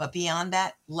 But beyond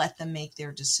that, let them make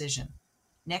their decision.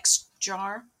 Next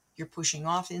jar, you're pushing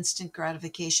off instant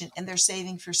gratification and they're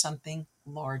saving for something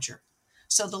larger.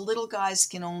 So the little guys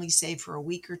can only save for a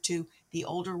week or two. The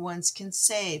older ones can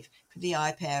save for the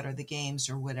iPad or the games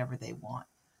or whatever they want.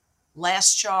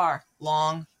 Last jar,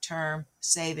 long-term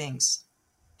savings,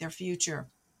 their future.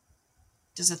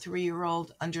 Does a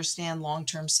 3-year-old understand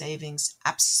long-term savings?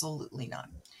 Absolutely not.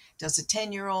 Does a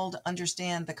 10-year-old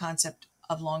understand the concept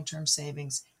of long-term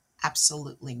savings?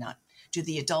 Absolutely not. Do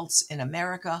the adults in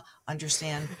America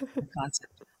understand the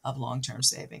concept of long-term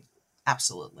saving?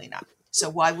 Absolutely not. So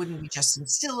why wouldn't we just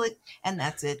instill it? And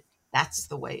that's it. That's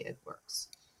the way it works.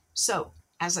 So,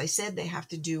 as I said, they have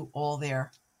to do all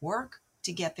their work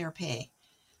to get their pay.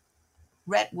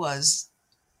 Rhett was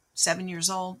 7 years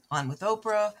old, on with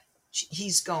Oprah.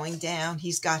 He's going down.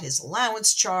 He's got his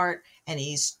allowance chart and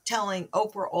he's telling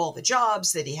Oprah all the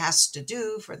jobs that he has to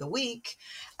do for the week.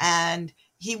 And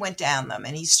he went down them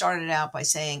and he started out by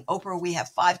saying, Oprah, we have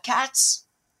 5 cats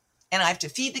and I have to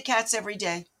feed the cats every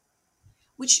day,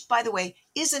 which, by the way,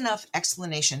 is enough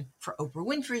explanation for Oprah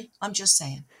Winfrey. I'm just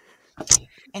saying.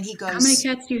 And he goes, how many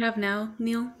cats do you have now,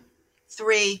 Neale?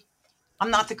 3.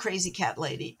 I'm not the crazy cat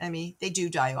lady. I mean, they do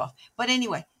die off. But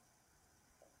anyway,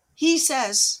 he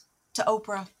says to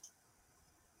Oprah,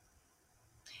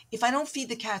 if I don't feed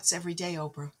the cats every day,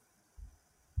 Oprah,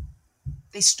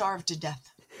 they starve to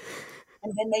death.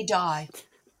 And then they die.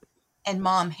 And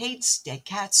Mom hates dead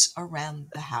cats around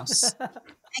the house.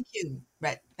 Thank you,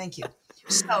 Rhett. Thank you.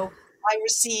 So I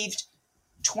received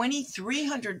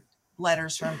 2,300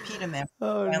 letters from PETA members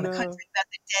around the country about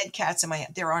the dead cats in my house.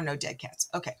 There are no dead cats.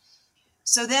 Okay.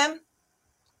 So then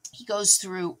he goes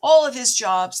through all of his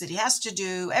jobs that he has to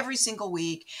do every single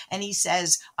week. And he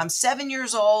says, I'm 7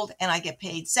 years old and I get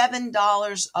paid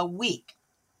 $7 a week,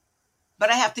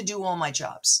 but I have to do all my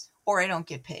jobs or I don't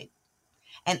get paid.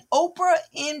 And Oprah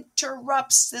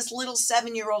interrupts this little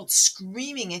 7-year-old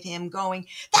screaming at him going,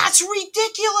 that's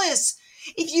ridiculous.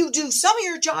 If you do some of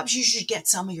your jobs, you should get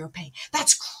some of your pay.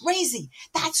 That's crazy.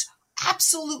 That's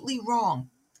absolutely wrong,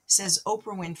 says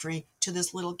Oprah Winfrey to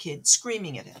this little kid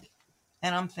screaming at him.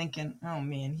 And I'm thinking, oh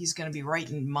man, he's going to be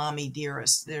writing Mommy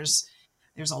Dearest. There's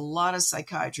a lot of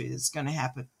psychiatry that's going to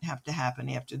have to happen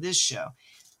after this show.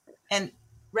 And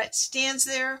Rhett stands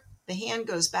there, the hand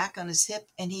goes back on his hip,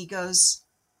 and he goes,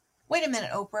 wait a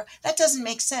minute, Oprah, that doesn't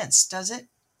make sense, does it?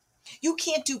 You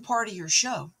can't do part of your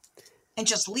show and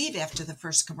just leave after the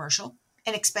first commercial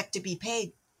and expect to be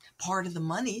paid part of the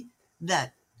money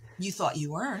that you thought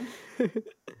you earned.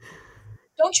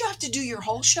 Don't you have to do your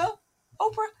whole show,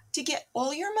 Oprah, to get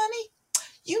all your money?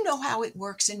 You know how it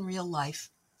works in real life.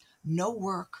 No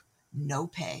work, no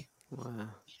pay. Wow.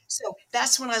 So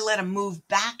that's when I let him move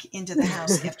back into the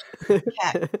house after the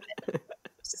cat.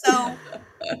 So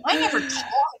I never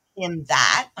taught him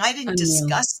that. I didn't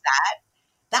discuss that.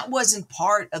 That wasn't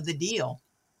part of the deal.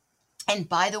 And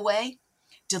by the way,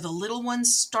 do the little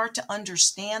ones start to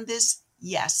understand this?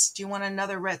 Yes. Do you want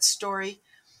another Rhett story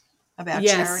about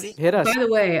charity? Hit us. By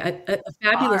the way, a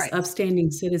fabulous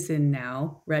upstanding citizen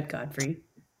now, Rhett Godfrey.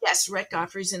 Yes, Rhett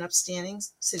Godfrey's an upstanding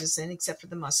citizen, except for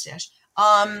the mustache.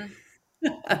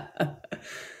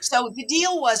 So the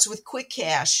deal was with quick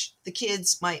cash, the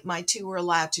kids, my 2 were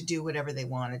allowed to do whatever they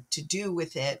wanted to do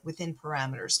with it within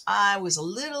parameters. I was a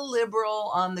little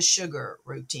liberal on the sugar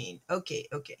routine. Okay.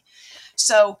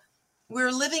 So we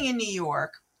were living in New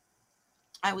York.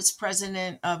 I was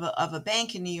president of a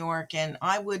bank in New York, and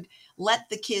I would let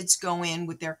the kids go in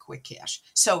with their quick cash.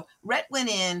 So Rhett went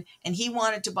in, and he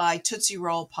wanted to buy Tootsie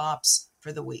Roll Pops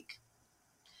for the week.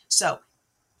 So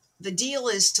the deal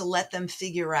is to let them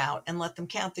figure out and let them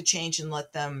count the change and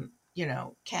let them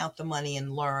count the money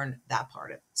and learn that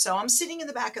part of it. So I'm sitting in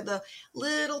the back of the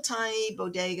little tiny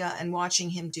bodega and watching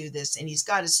him do this. And he's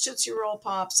got his Tootsie Roll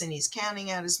Pops and he's counting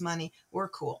out his money. We're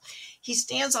cool. He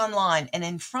stands on line and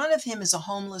in front of him is a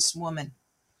homeless woman.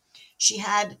 She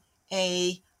had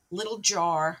a little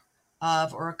jar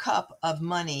or a cup of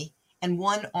money and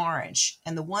one orange.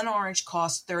 And the one orange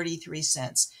cost 33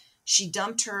 cents. She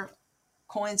dumped her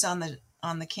coins on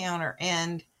the counter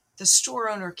and the store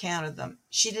owner counted them.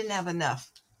 She didn't have enough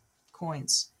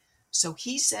coins. So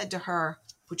he said to her,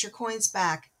 put your coins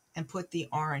back and put the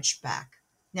orange back.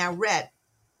 Now, Rhett,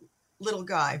 little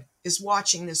guy, is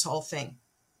watching this whole thing.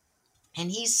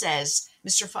 And he says,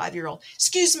 Mr. 5-year-old,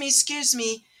 excuse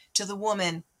me, to the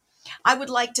woman, I would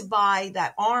like to buy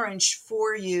that orange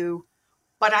for you,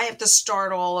 but I have to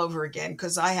start all over again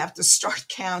because I have to start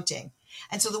counting.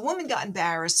 And so the woman got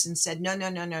embarrassed and said,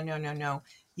 no.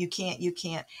 You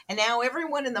can't. And now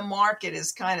everyone in the market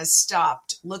is kind of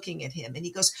stopped looking at him. And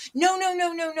he goes, no.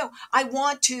 I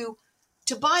want to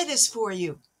buy this for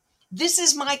you. This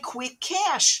is my quick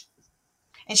cash.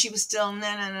 And she was still,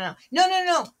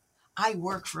 no. I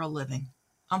work for a living.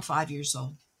 I'm 5 years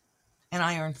old and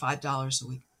I earn $5 a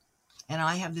week. And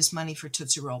I have this money for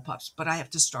Tootsie Roll Pops, but I have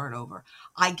to start over.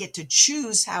 I get to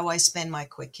choose how I spend my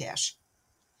quick cash.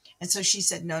 And so she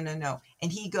said, no.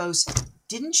 And he goes,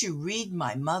 didn't you read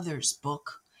my mother's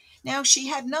book? Now, she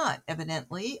had not,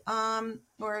 evidently,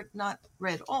 or not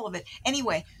read all of it.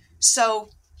 Anyway, so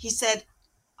he said,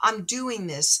 I'm doing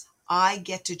this. I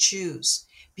get to choose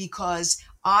because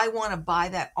I want to buy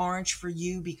that orange for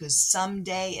you because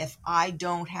someday if I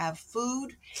don't have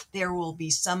food, there will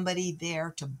be somebody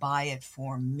there to buy it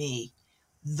for me.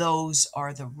 Those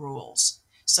are the rules.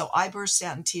 So I burst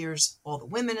out in tears. All the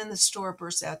women in the store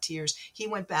burst out in tears. He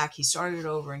went back. He started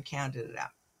over and counted it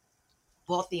out.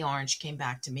 Bought the orange, came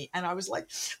back to me. And I was like,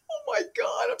 oh my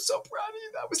God, I'm so proud of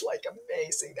you. That was like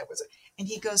amazing. That was it. And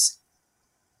he goes,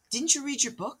 didn't you read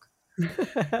your book? It's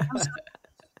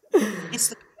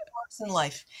the works in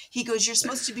life. He goes, you're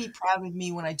supposed to be proud of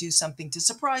me when I do something to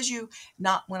surprise you,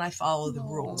 not when I follow the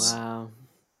rules. Wow.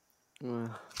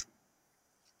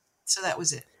 So that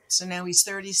was it. So now he's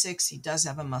 36. He does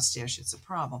have a mustache. It's a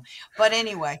problem. But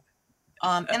anyway,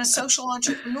 and a social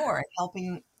entrepreneur and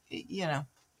helping,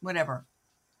 whatever.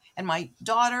 And my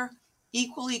daughter,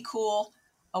 equally cool,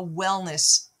 a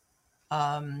wellness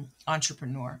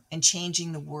entrepreneur and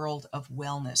changing the world of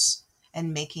wellness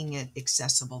and making it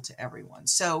accessible to everyone.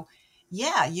 So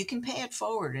yeah, you can pay it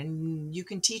forward and you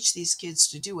can teach these kids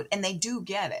to do it. And they do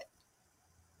get it.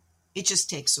 It just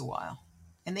takes a while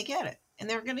and they get it. And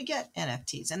they're going to get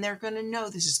NFTs and they're going to know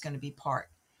this is going to be part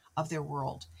of their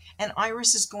world. And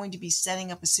Iris is going to be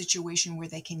setting up a situation where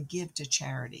they can give to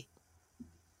charity.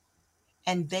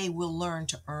 And they will learn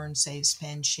to earn, save,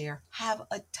 spend, share, have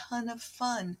a ton of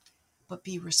fun, but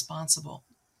be responsible.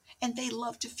 And they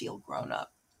love to feel grown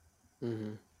up.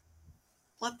 Mm-hmm.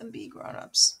 Let them be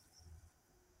grown-ups.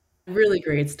 Really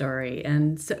great story.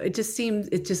 And so it just seems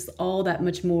it's just all that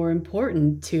much more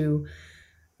important to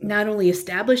not only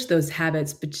establish those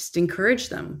habits, but just encourage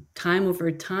them time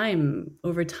over time.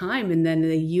 And then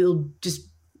they yield just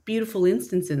beautiful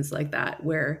instances like that,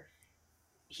 where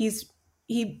he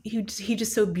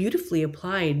just so beautifully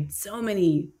applied so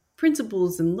many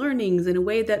principles and learnings in a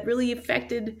way that really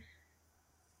affected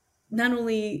not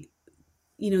only,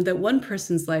 that one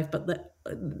person's life, but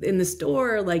in the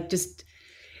store,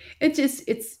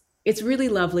 it's really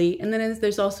lovely. And then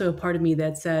there's also a part of me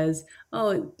that says,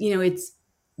 it's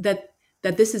that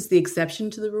this is the exception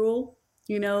to the rule,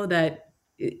 that,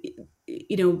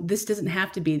 this doesn't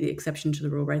have to be the exception to the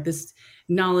rule, right? This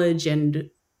knowledge and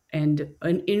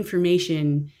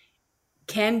information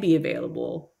can be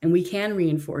available and we can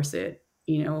reinforce it,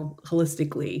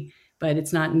 holistically, but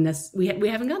it's not we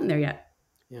haven't gotten there yet.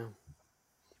 Yeah.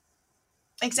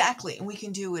 Exactly. And we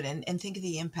can do it and think of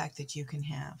the impact that you can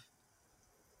have.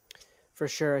 For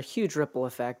sure, a huge ripple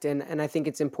effect. And I think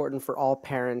it's important for all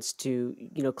parents to,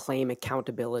 claim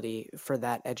accountability for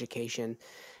that education.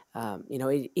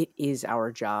 It is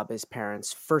our job as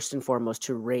parents, first and foremost,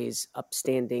 to raise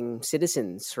upstanding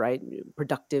citizens, right?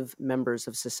 Productive members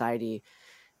of society,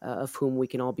 of whom we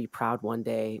can all be proud one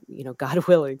day, God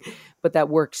willing. But that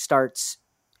work starts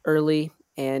early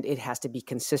and it has to be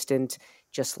consistent,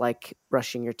 just like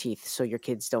brushing your teeth, so your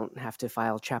kids don't have to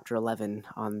file Chapter 11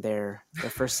 on their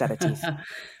first set of teeth.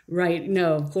 Right.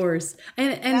 No, of course.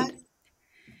 And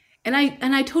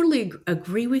I totally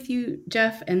agree with you,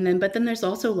 Jeff. But then there's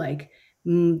also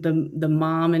the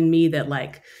mom and me that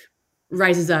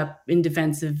rises up in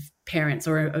defense of parents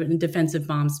or in defense of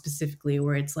moms specifically,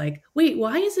 where it's like, wait,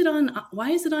 why is it on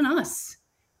us?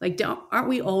 Like, aren't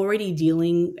we already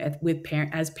dealing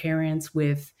as parents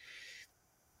with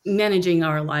managing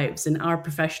our lives and our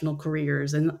professional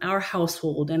careers and our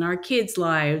household and our kids'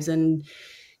 lives? And,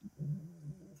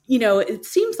 it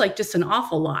seems like just an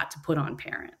awful lot to put on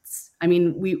parents. I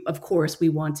mean, of course, we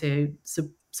want to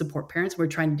support parents. We're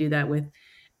trying to do that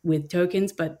with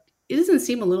tokens, but it doesn't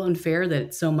seem a little unfair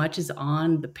that so much is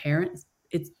on the parents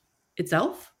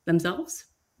themselves.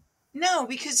 No,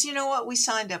 because you know what? We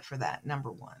signed up for that,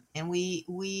 number one. And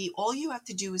we all you have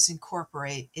to do is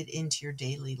incorporate it into your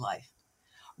daily life.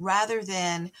 Rather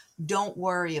than, don't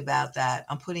worry about that,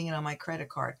 I'm putting it on my credit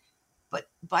card. But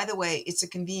by the way, it's a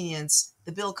convenience.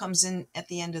 The bill comes in at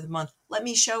the end of the month. Let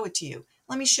me show it to you.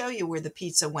 Let me show you where the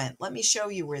pizza went. Let me show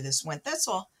you where this went. That's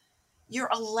all. You're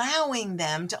allowing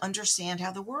them to understand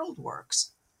how the world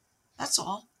works. That's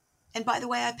all. And by the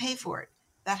way, I pay for it.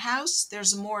 That house,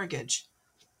 there's a mortgage.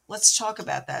 Let's talk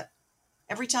about that.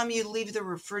 Every time you leave the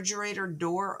refrigerator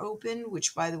door open,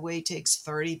 which by the way takes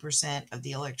 30% of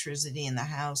the electricity in the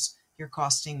house, you're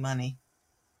costing money.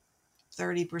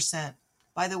 30%.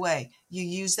 By the way, you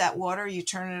use that water, you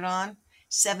turn it on,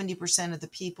 70% of the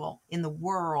people in the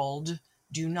world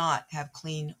do not have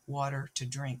clean water to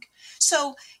drink.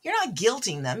 So you're not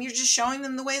guilting them, you're just showing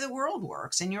them the way the world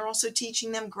works. And you're also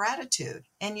teaching them gratitude,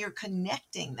 and you're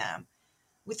connecting them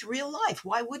with real life.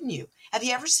 Why wouldn't you? Have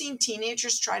you ever seen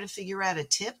teenagers try to figure out a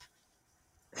tip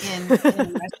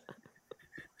in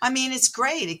I mean, it's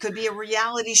great. It could be a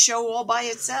reality show all by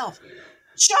itself.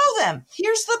 Show them.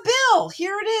 Here's the bill.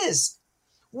 Here it is.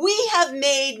 We have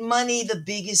made money the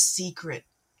biggest secret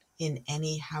in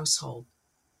any household.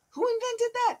 Who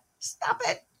invented that? Stop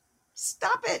it.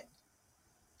 Stop it.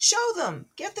 Show them.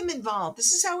 Get them involved.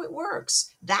 This is how it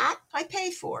works. That I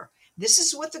pay for. This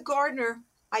is what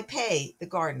I pay the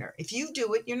gardener. If you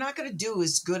do it, you're not going to do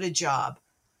as good a job.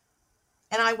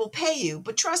 And I will pay you.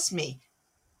 But trust me,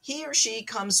 he or she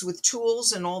comes with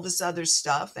tools and all this other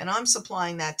stuff, and I'm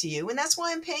supplying that to you, and that's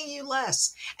why I'm paying you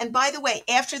less. And by the way,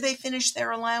 after they finish their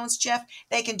allowance, Jeff,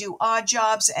 they can do odd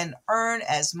jobs and earn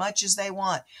as much as they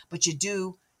want, but you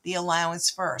do the allowance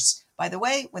first. By the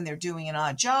way, when they're doing an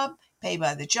odd job, pay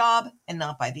by the job and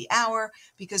not by the hour,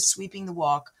 because sweeping the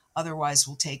walk otherwise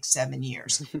will take 7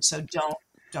 years. So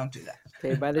don't do that.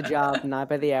 Pay by the job, not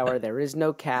by the hour. There is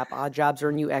no cap. Odd jobs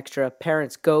earn you extra.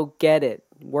 Parents, go get it.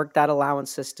 Work that allowance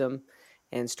system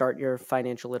and start your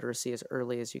financial literacy as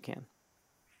early as you can.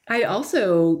 I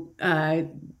also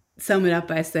sum it up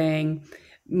by saying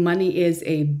money is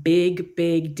a big,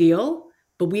 big deal,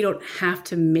 but we don't have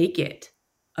to make it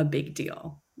a big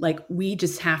deal. Like, we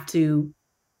just have to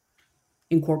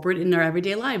incorporate it in our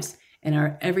everyday lives and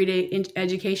our everyday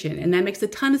education. And that makes a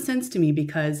ton of sense to me,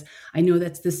 because I know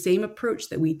that's the same approach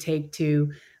that we take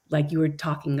to, like you were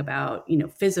talking about,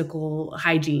 physical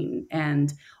hygiene,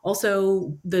 and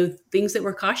also the things that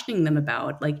we're cautioning them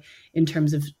about, like in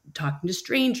terms of talking to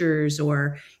strangers,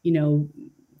 or,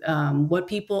 what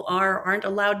people aren't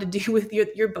allowed to do with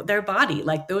their body.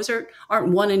 Like, those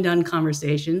aren't one and done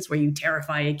conversations where you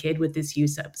terrify a kid with this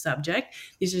huge subject.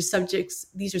 These are subjects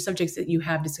that you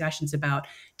have discussions about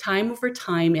time over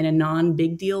time in a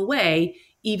non-big deal way,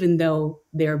 even though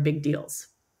they're big deals.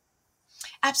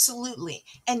 Absolutely.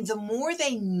 And the more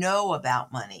they know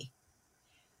about money,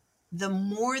 the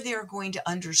more they're going to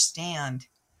understand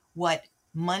what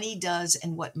money does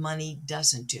and what money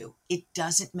doesn't do. It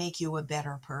doesn't make you a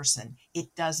better person.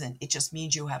 It doesn't. It just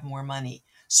means you have more money.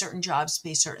 Certain jobs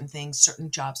pay certain things. Certain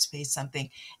jobs pay something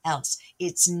else.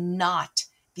 It's not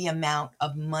the amount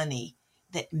of money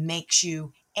that makes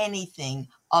you anything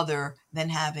other than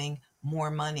having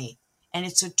more money. And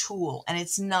it's a tool, and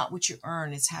it's not what you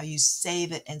earn. It's how you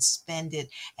save it and spend it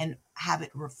and have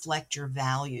it reflect your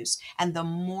values. And the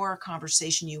more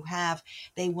conversation you have,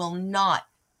 they will not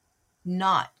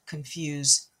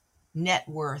confuse net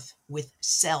worth with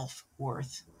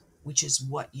self-worth, which is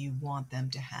what you want them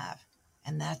to have.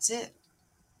 And that's it.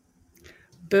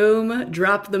 Boom.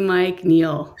 Drop the mic,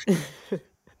 Neale.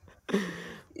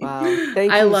 Wow.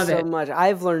 Thank you so much.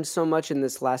 I've learned so much in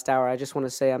this last hour. I just want to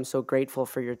say I'm so grateful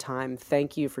for your time.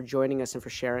 Thank you for joining us and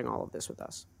for sharing all of this with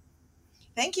us.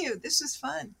 Thank you. This was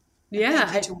fun. Yeah.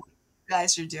 Thank you to what you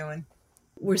guys are doing.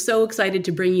 We're so excited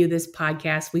to bring you this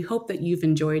podcast. We hope that you've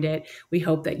enjoyed it. We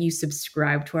hope that you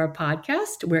subscribe to our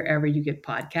podcast wherever you get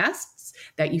podcasts,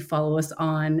 that you follow us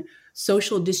on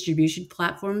social distribution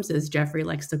platforms, as Jeffrey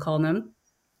likes to call them.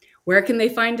 Where can they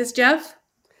find us, Jeff?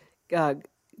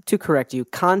 To correct you,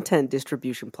 content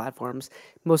distribution platforms.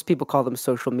 Most people call them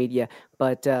social media,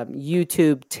 but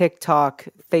YouTube, TikTok,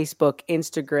 Facebook,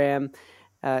 Instagram,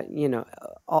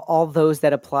 all those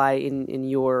that apply in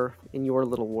your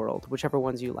little world, whichever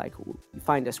ones you like.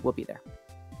 Find us, we'll be there.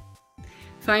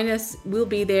 Find us, we'll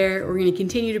be there. We're going to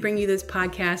continue to bring you this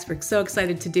podcast. We're so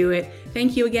excited to do it.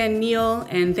 Thank you again, Neale,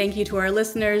 and thank you to our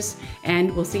listeners,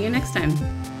 and we'll see you next time.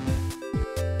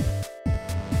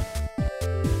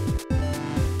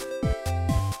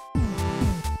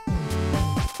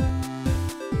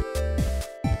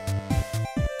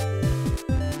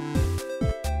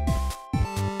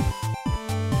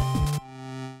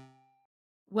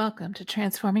 Welcome to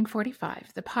Transforming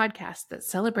 45, the podcast that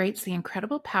celebrates the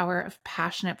incredible power of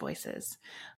passionate voices.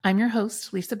 I'm your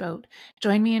host, Lisa Boat.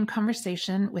 Join me in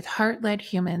conversation with heart-led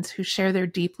humans who share their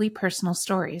deeply personal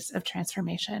stories of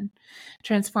transformation.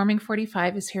 Transforming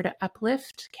 45 is here to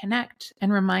uplift, connect,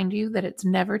 and remind you that it's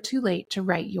never too late to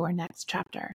write your next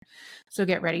chapter. So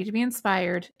get ready to be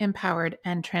inspired, empowered,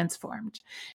 and transformed.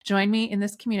 Join me in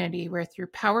this community where through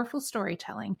powerful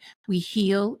storytelling, we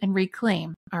heal and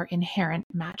reclaim our inherent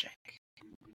magic.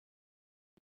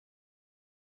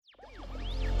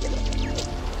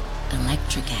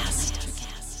 Electricast.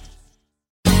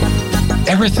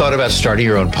 Ever thought about starting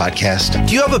your own podcast?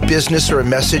 Do you have a business or a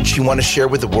message you want to share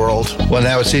with the world? Well,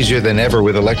 now it's easier than ever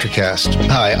with Electricast.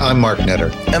 Hi, I'm Mark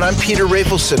Netter. And I'm Peter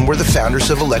Rafelson. We're the founders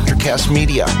of Electricast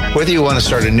Media. Whether you want to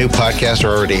start a new podcast or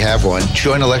already have one,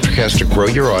 join Electricast to grow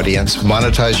your audience,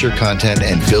 monetize your content,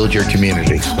 and build your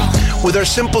community. With our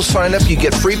simple sign-up, you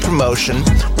get free promotion,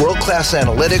 world-class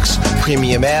analytics,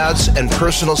 premium ads, and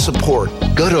personal support.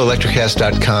 Go to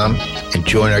electricast.com and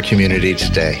join our community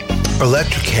today.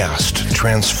 Electricast.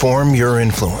 Transform your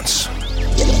influence.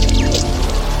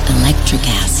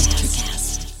 Electricast.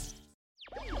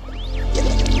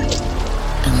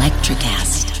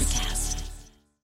 Electricast.